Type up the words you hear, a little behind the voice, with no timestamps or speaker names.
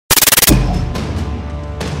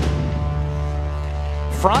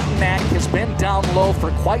Frauenknecht has been down low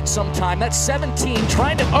for quite some time. That's 17,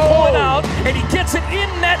 trying to pull it out, and he gets it in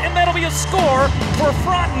net, and that'll be a score for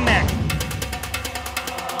Frauenknecht.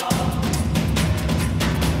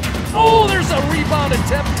 Oh, there's a rebound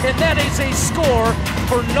attempt, and that is a score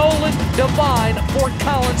for Nolan. Devine, Fort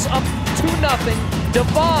Collins up 2-0.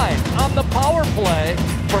 Devine on the power play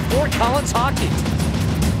for Fort Collins hockey.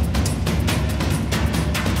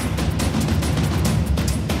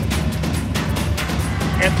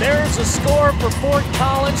 And there's a score for Fort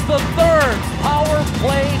Collins, the third power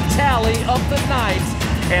play tally of the night.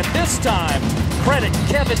 And this time, credit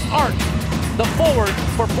Kevin Arndt, the forward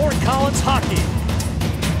for Fort Collins hockey.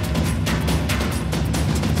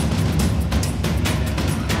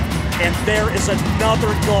 And there is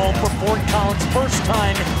another goal for Fort Collins, first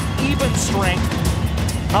time even strength.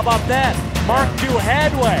 How about that? Marc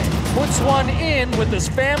DuHadway puts one in with his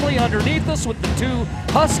family underneath us with the two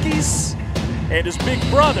Huskies and his big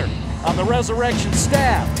brother on the Resurrection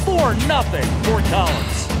staff. 4-0 Fort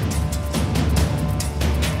Collins.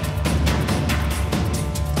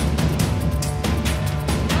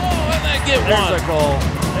 Oh, and they get one. There's a goal.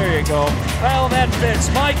 There you go. Well, that fits.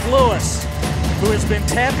 Mike Lewis, who has been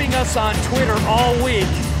tapping us on Twitter all week,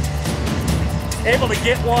 able to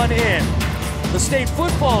get one in. The state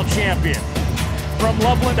football champion from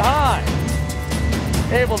Loveland High,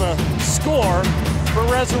 able to score for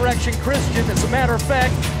Resurrection Christian. As a matter of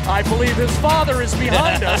fact, I believe his father is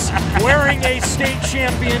behind us wearing a state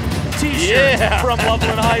champion t-shirt from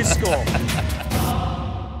Loveland High School.